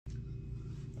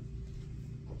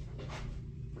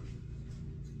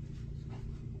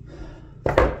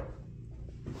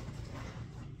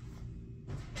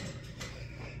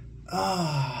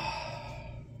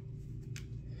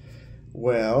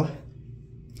Well,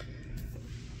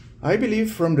 I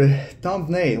believe from the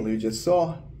thumbnail you just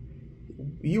saw,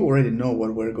 you already know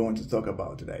what we're going to talk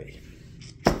about today.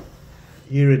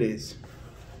 Here it is.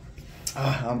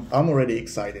 I'm already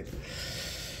excited.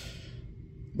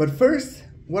 But first,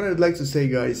 what I'd like to say,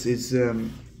 guys, is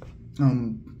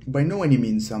by no any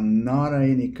means I'm not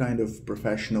any kind of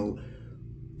professional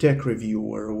tech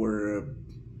reviewer or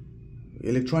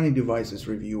electronic devices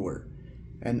reviewer,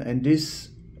 and this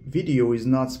video is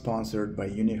not sponsored by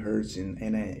Unihertz in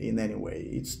any way.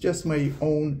 It's just my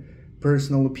own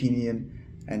personal opinion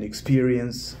and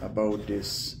experience about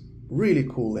this really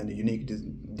cool and unique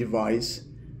device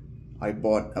I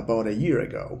bought about a year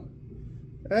ago.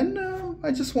 And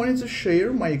I just wanted to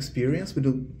share my experience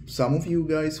with some of you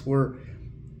guys who are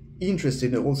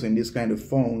interested also in this kind of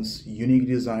phones, unique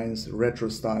designs, retro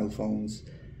style phones,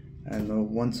 and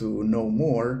want to know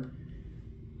more.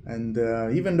 And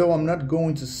even though I'm not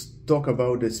going to talk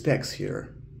about the specs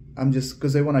here, I'm just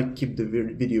because I want to keep the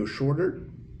video shorter.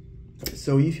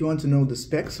 So if you want to know the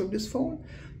specs of this phone,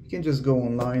 you can just go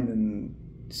online and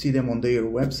see them on their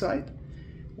website,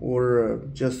 or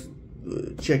just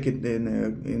check it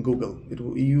in Google.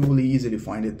 You will easily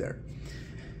find it there.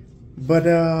 But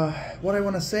what I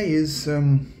want to say is,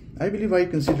 I believe I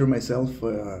consider myself,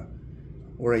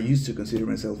 or I used to consider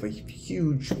myself, a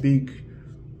huge, big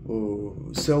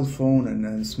cell phone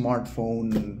and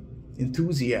smartphone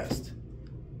enthusiast.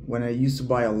 When I used to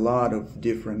buy a lot of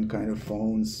different kind of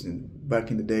phones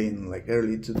back in the day, in like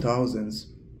early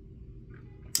 2000s,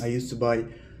 I used to buy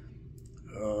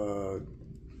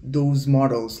those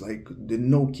models like the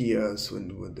Nokias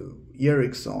and with the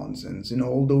Ericssons, and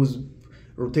all those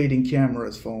rotating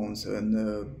cameras phones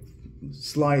and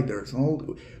sliders. And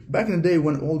all back in the day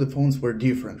when all the phones were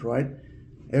different, right?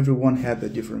 Everyone had a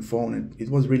different phone, and it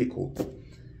was really cool.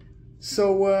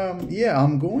 So yeah,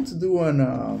 I'm going to do an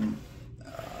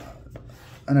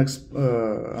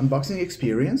unboxing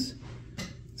experience,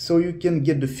 so you can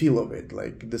get the feel of it,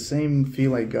 like the same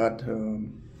feel I got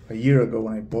a year ago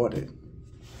when I bought it.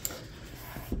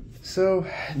 So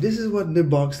this is what the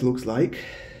box looks like.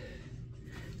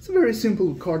 It's a very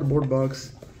simple cardboard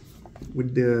box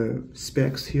with the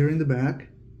specs here in the back.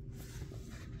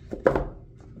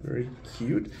 Very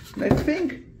cute. And I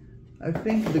think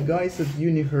the guys at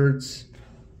Unihertz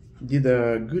did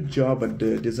a good job at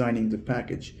designing the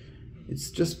package. It's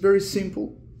just very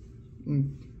simple,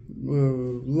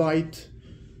 light,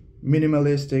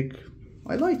 minimalistic.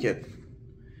 I like it.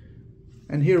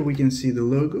 And here we can see the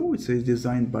logo. It says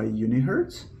designed by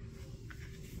Unihertz.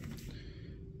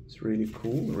 It's really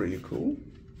cool, really cool.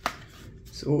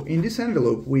 So in this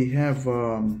envelope we have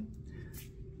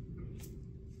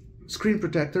screen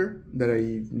protector that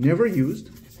I never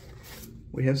used.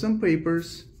 We have some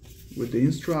papers with the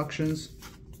instructions,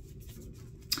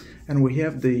 and we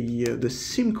have the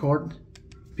SIM card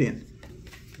pin,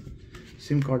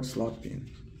 SIM card slot pin.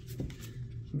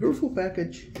 Beautiful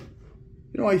package.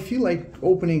 You know, I feel like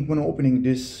when opening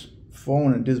this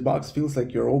phone and this box, feels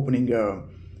like you're opening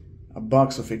a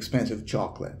box of expensive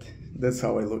chocolate. That's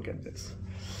how I look at this.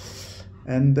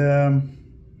 And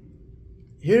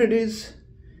here it is,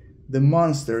 the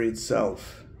monster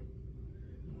itself.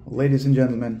 Ladies and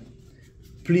gentlemen,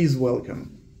 please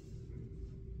welcome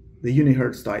the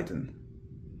Unihertztitan.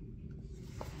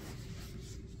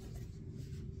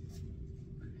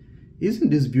 Isn't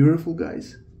this beautiful,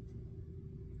 guys?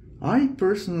 I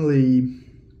personally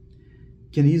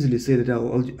can easily say that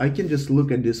I can just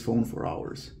look at this phone for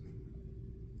hours.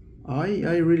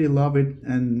 I really love it,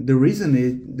 and the reason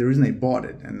I bought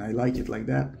it and I like it like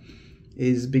that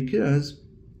is because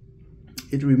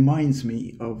it reminds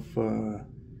me of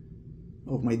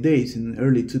my days in the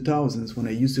early 2000s when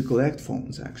I used to collect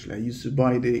phones. Actually, I used to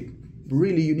buy the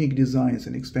really unique designs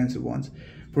and expensive ones.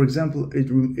 For example,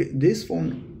 this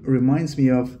phone reminds me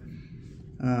of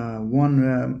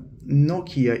one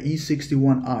Nokia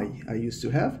E61i I used to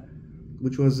have,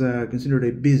 which was considered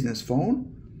a business phone.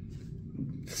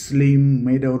 Slim,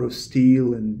 made out of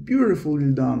steel, and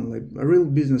beautifully done, like a real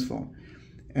business phone.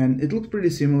 And it looked pretty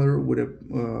similar, with a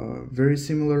very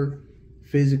similar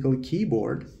physical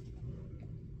keyboard.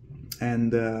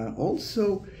 And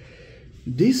also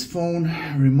this phone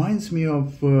reminds me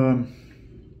of one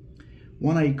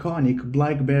iconic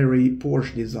BlackBerry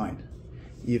Porsche design.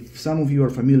 If some of you are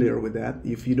familiar with that,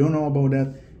 if you don't know about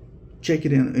that, check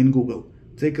it in Google.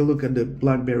 Take a look at the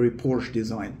BlackBerry Porsche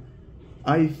design.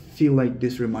 I feel like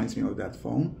this reminds me of that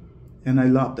phone, and I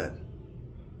love that.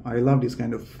 I love this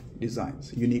kind of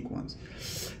designs, unique ones.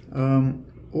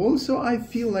 Also, I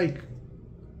feel like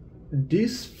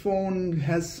this phone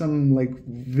has some like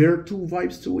Vertu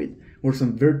vibes to it, or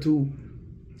some Vertu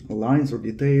lines or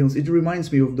details. It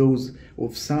reminds me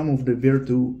of some of the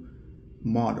Vertu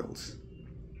models.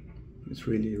 It's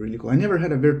really, really cool. I never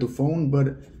had a Vertu phone,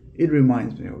 but it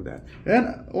reminds me of that.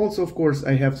 And also, of course,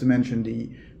 I have to mention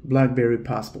the BlackBerry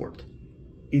Passport.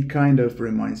 It kind of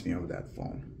reminds me of that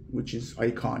phone, which is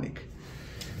iconic.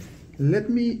 Let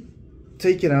me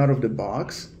take it out of the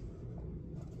box.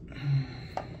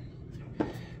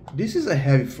 This is a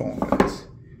heavy phone, guys.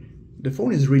 The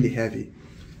phone is really heavy.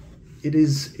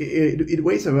 It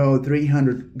weighs about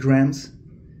 300 grams,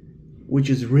 which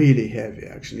is really heavy,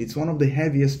 actually. It's one of the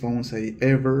heaviest phones I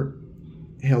ever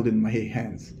held in my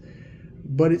hands.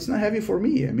 But it's not heavy for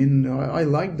me. I mean, I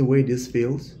like the way this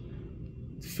feels.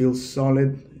 It feels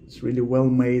solid. It's really well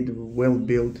made, well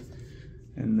built.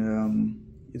 And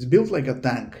it's built like a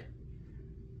tank.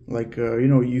 Like, you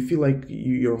know, you feel like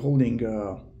you're holding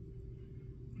a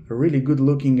really good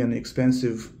looking and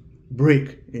expensive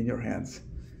brick in your hands.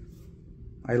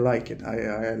 I like it.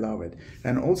 I love it.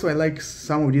 And also I like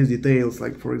some of these details,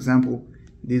 like for example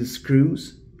these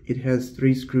screws. It has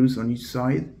 3 screws on each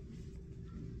side,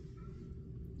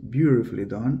 beautifully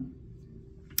done.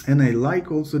 And I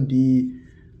like also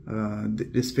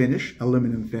this finish,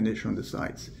 aluminum finish on the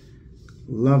sides.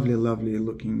 Lovely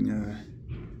looking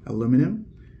aluminum.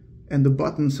 And the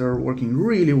buttons are working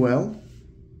really well,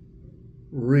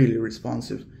 really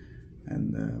responsive,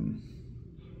 and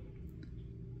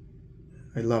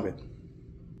I love it.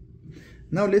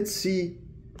 Now let's see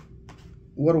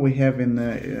what we have in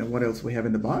what else we have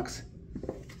in the box.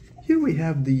 Here we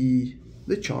have the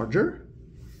charger.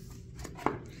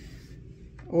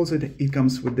 Also, it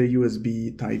comes with the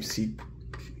USB Type-C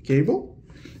cable,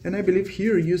 and I believe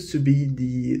here used to be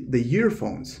the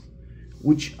earphones,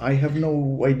 which I have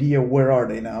no idea where are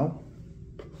they now.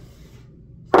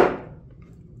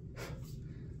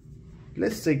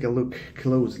 Let's take a look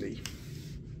closely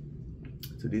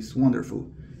to this wonderful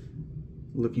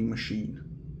looking machine.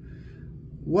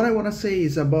 What I want to say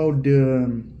is about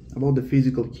the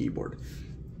physical keyboard.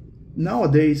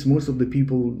 Nowadays, most of the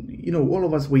people, you know, all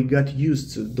of us, we got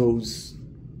used to those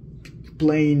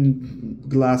plain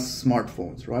glass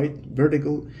smartphones, right?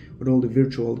 Vertical with all the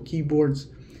virtual keyboards.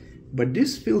 But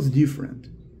this feels different.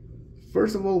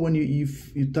 First of all, when you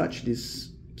touch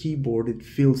this keyboard, it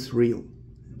feels real.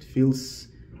 It feels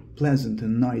pleasant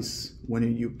and nice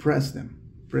when you press them.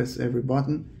 Press every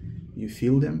button, you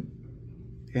feel them,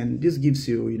 and this gives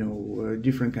you, you know, a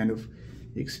different kind of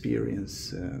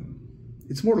experience.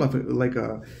 It's more like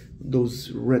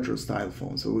those retro style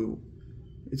phones. So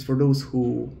it's for those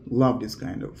who love this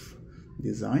kind of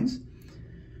designs.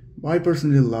 I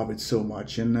personally love it so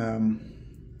much, and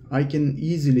I can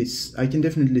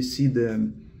definitely see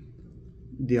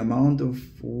the amount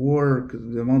of work,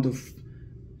 the amount of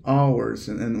hours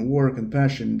and work and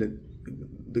passion that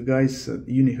the guys at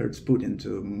Unihertz put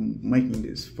into making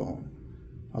this phone.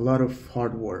 A lot of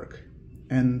hard work.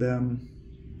 And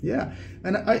yeah,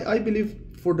 and I believe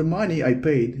for the money I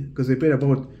paid, because I paid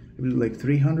about like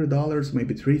 $300,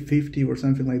 maybe $350 or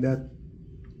something like that.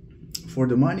 For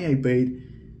the money I paid,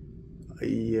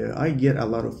 I get a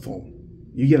lot of phone.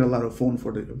 You get a lot of phone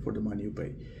for the money you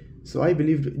pay. So I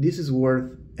believe this is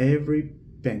worth every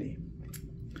penny.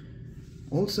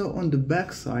 Also on the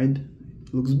back side,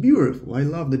 looks beautiful. I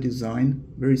love the design,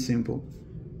 very simple.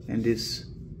 And this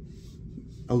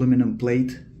aluminum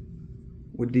plate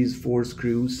with these 4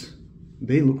 screws,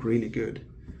 they look really good.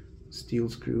 Steel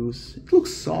screws, it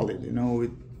looks solid, you know.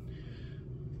 It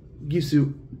gives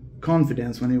you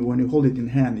confidence when you hold it in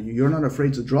hand. You're not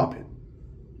afraid to drop it.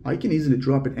 I can easily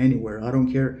drop it anywhere, I don't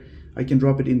care. I can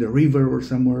drop it in the river or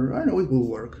somewhere. I know it will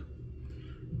work.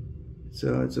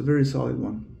 So it's a very solid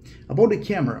one. About the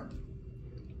camera,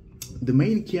 the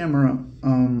main camera,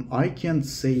 I can't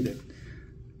say that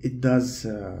it does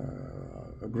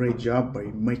a great job by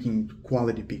making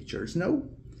quality pictures. No,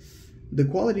 the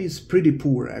quality is pretty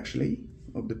poor actually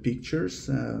of the pictures.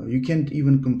 You can't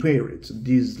even compare it to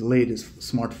these latest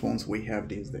smartphones we have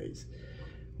these days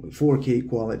with 4K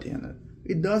quality, and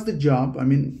it does the job. I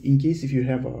mean, in case if you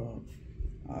have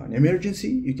an emergency,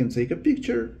 you can take a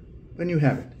picture and you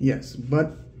have it, yes,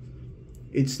 but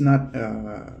it's not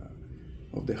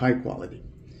of the high quality.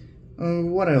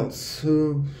 What else?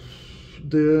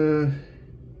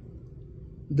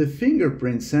 The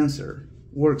fingerprint sensor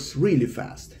works really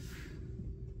fast.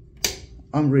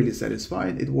 I'm really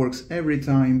satisfied. It works every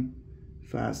time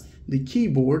fast. The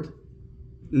keyboard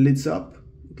lights up.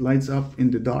 It lights up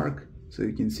in the dark, so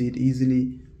you can see it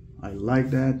easily. I like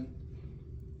that.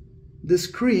 The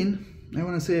screen, I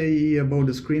want to say about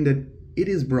the screen that it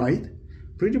is bright,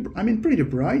 pretty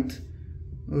bright,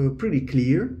 pretty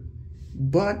clear,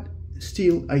 but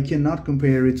still I cannot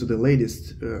compare it to the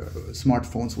latest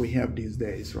smartphones we have these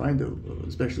days, right?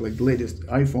 Especially like the latest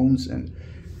iPhones and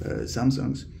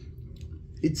Samsungs.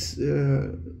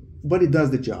 But it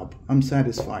does the job. I'm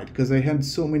satisfied because I had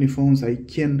so many phones I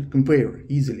can compare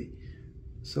easily.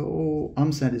 So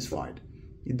I'm satisfied.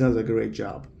 It does a great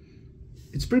job.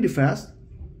 It's pretty fast.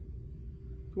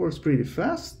 Works pretty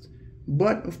fast,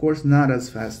 but of course not as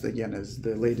fast again as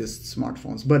the latest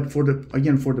smartphones. But for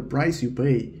the price you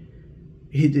pay,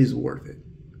 it is worth it.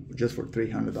 Just for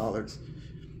 $300,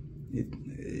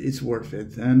 it's worth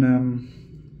it. And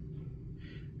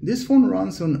this phone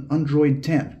runs on Android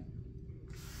 10.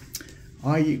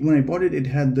 When I bought it,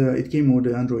 it came with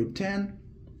the Android 10.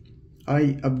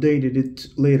 I updated it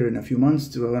later in a few months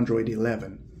to Android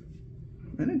 11,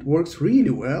 and it works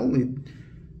really well.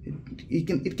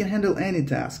 It can handle any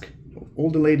task.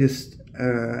 All the latest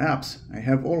apps, I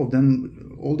have all of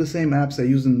them, all the same apps I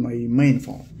use in my main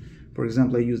phone. For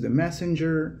example, I use the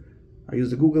Messenger, I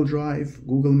use the Google Drive,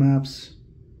 Google Maps.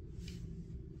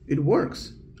 It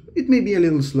works. It may be a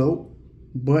little slow,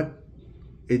 but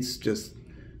it's just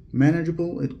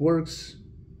manageable. It works,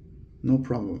 no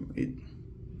problem.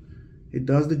 It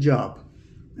does the job.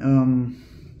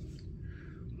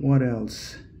 What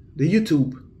else? The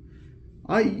YouTube.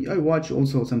 I watch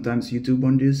also sometimes YouTube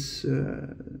on this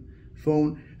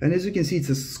phone, and as you can see, it's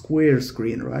a square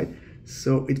screen, right?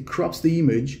 So it crops the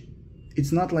image.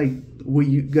 It's not like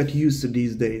we got used to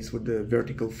these days with the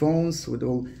vertical phones with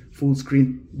all full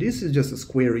screen. This is just a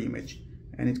square image,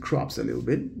 and it crops a little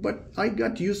bit, but I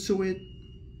got used to it.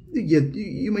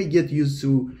 You may get used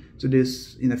to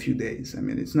this in a few days. I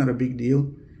mean, it's not a big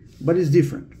deal, but it's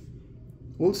different.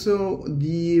 Also,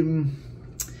 the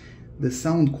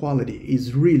sound quality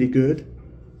is really good.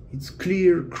 It's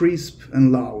clear, crisp,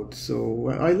 and loud. So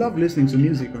I love listening to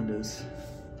music on this.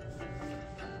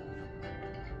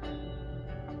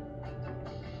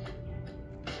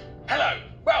 Hello.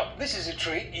 Well, this is a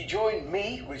treat. You join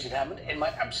me, Richard Hammond, in my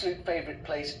absolute favourite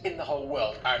place in the whole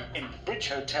world. I'm in the Bridge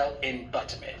Hotel in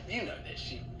Buttermere. You know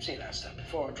this. You've seen that stuff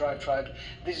before on Drive Tribe.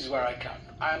 This is where I come.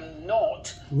 I'm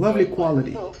not... Lovely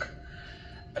quality. Look,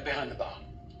 behind the bar.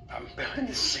 I'm behind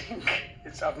the sink.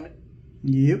 It's oven.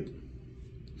 Yep.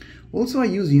 Also, I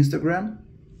use Instagram,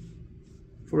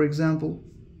 for example.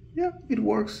 Yeah, it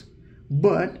works.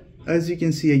 But as you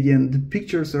can see again, the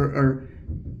pictures are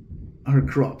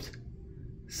cropped.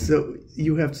 So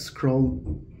you have to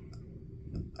scroll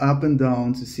up and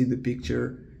down to see the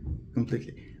picture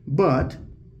completely. But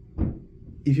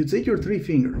if you take your 3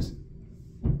 fingers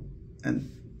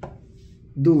and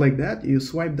do like that, you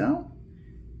swipe down,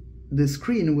 the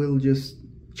screen will just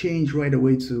change right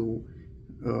away to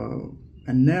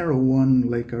a narrow one,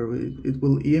 like it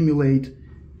will emulate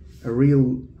a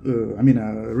real,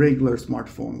 a regular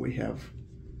smartphone we have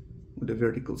with a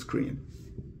vertical screen.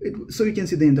 So you can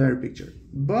see the entire picture.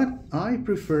 But I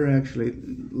prefer actually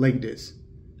like this.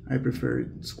 I prefer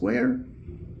it square.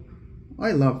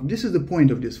 This is the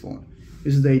point of this phone.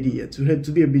 This is the idea,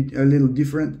 to be a little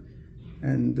different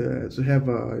and to have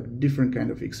a different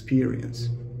kind of experience.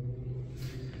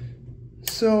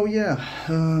 So yeah,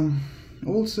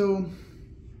 also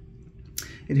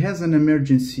it has an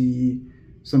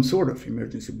some sort of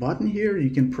emergency button here. You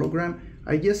can program.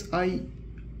 I guess I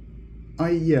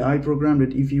programmed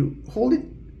it. If you hold it,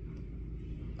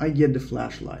 I get the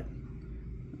flashlight.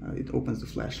 It opens the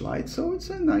flashlight, so it's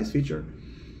a nice feature.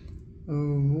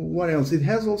 What else? It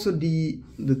has also the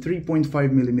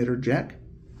 3.5mm jack,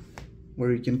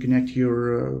 where you can connect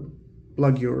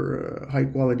plug your high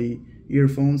quality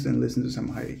earphones and listen to some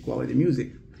high quality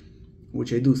music,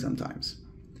 which I do sometimes.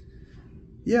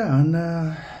 Yeah, and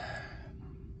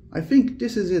I think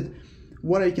this is it.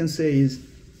 What I can say is,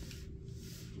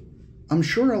 I'm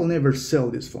sure I'll never sell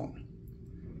this phone.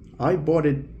 I bought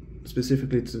it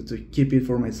specifically to keep it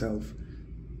for myself,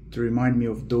 to remind me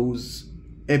of those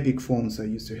epic phones I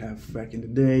used to have back in the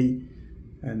day.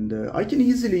 And I can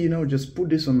easily, just put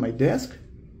this on my desk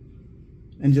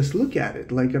and just look at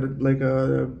it like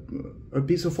a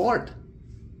piece of art.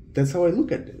 That's how I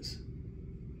look at this.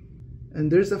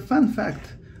 And there's a fun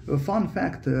fact.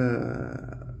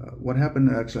 What happened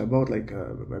actually about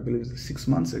I believe 6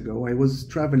 months ago. I was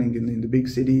traveling in the big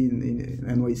city in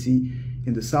NYC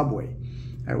in the subway.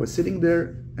 I was sitting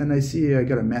there and I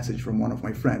got a message from one of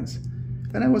my friends,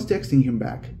 and I was texting him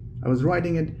back. I was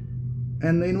writing it,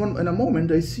 and in a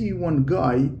moment I see one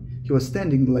guy. He was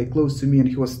standing close to me, and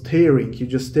he was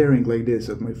just staring like this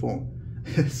at my phone.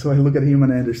 So I look at him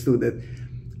and I understood that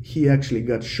he actually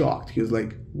got shocked. He was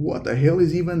like, "What the hell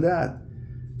is even that?"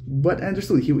 But I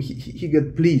understood he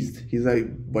got pleased. He's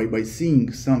like by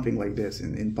seeing something like this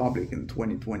in public in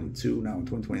 2022, now in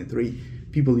 2023,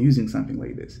 people using something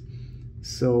like this.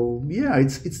 So yeah,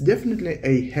 it's definitely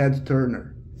a head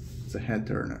turner. It's a head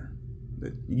turner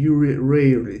that you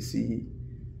rarely see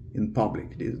in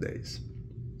public these days.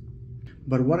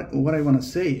 But what I want to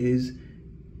say is,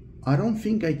 I don't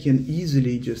think I can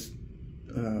easily just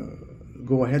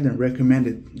go ahead and recommend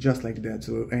it just like that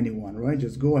to anyone, right?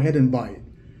 Just go ahead and buy it.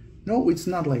 No, it's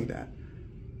not like that.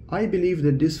 I believe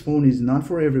that this phone is not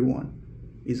for everyone.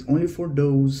 It's only for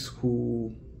those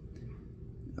who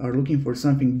are looking for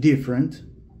something different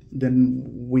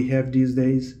than we have these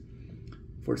days,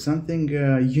 for something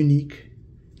unique,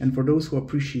 and for those who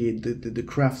appreciate the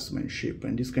craftsmanship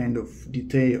and this kind of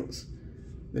details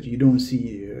that you don't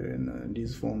see in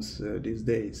these phones these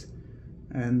days.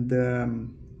 And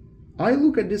I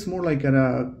look at this more like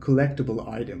a collectible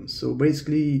item. So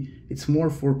basically, it's more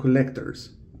for collectors.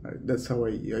 That's how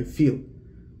I feel.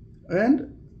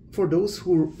 And for those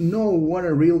who know what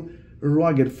a real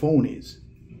rugged phone is,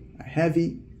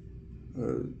 heavy,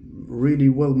 really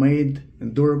well made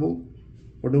and durable.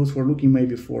 For those who are looking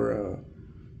maybe for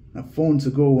a phone to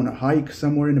go on a hike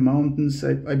somewhere in the mountains,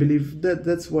 I believe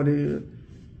that's what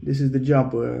this is the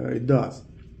job it does.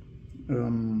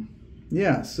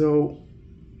 Yeah, so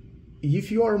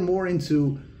if you are more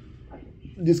into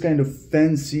this kind of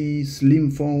fancy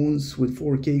slim phones with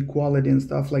 4K quality and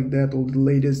stuff like that, all the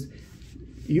latest,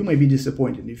 you may be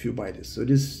disappointed if you buy this. So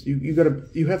this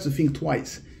you have to think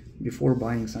twice before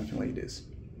buying something like this.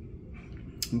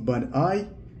 But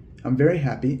I'm very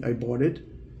happy I bought it,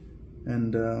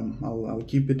 and I'll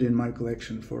keep it in my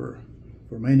collection for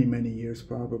many years,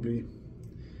 probably,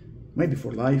 maybe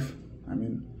for life. I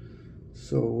mean,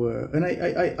 so and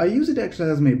I use it actually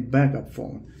as my backup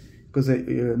phone, because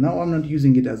now I'm not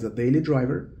using it as a daily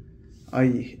driver. I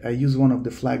use one of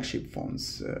the flagship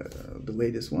phones, the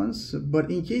latest ones,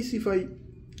 but in case if I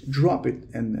drop it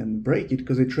and break it,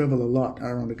 because I travel a lot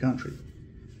around the country,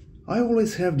 I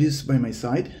always have this by my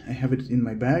side. I have it in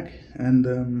my bag,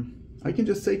 and I can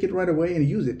just take it right away and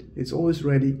use it. It's always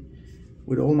ready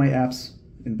with all my apps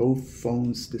in both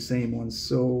phones, the same ones.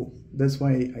 So that's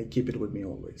why I keep it with me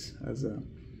always as a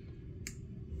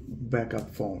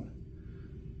backup phone.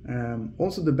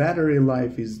 Also, the battery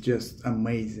life is just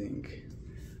amazing.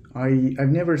 I've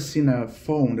never seen a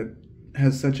phone that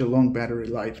has such a long battery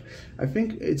life. I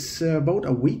think it's about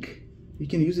a week. You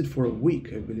can use it for a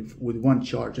week, I believe, with one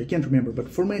charge. I can't remember,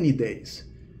 but for many days.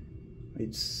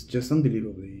 It's just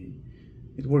unbelievable.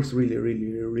 It works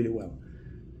really well.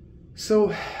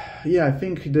 So yeah, I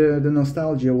think the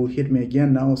nostalgia will hit me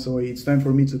again now, so it's time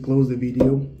for me to close the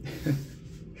video.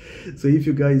 So if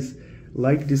you guys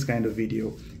like this kind of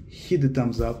video, hit the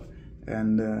thumbs up,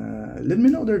 and let me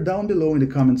know there down below in the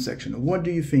comment section, what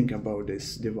do you think about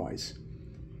this device?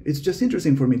 It's just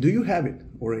interesting for me. Do you have it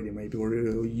already, maybe, or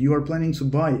you are planning to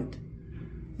buy it?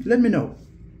 Let me know.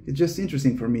 It's just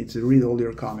interesting for me to read all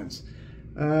your comments.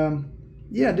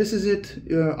 Yeah, this is it.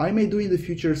 I may do in the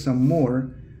future some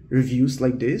more reviews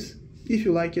like this, if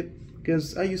you like it,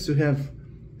 because I used to have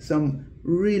some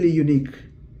really unique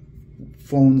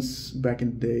phones back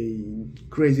in the day,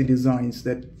 crazy designs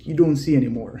that you don't see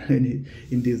anymore in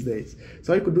these days.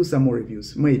 So I could do some more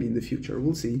reviews, maybe in the future,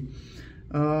 we'll see.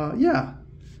 Yeah,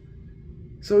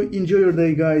 so enjoy your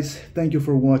day, guys. Thank you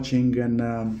for watching,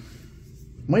 and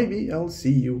maybe I'll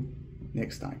see you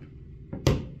next time.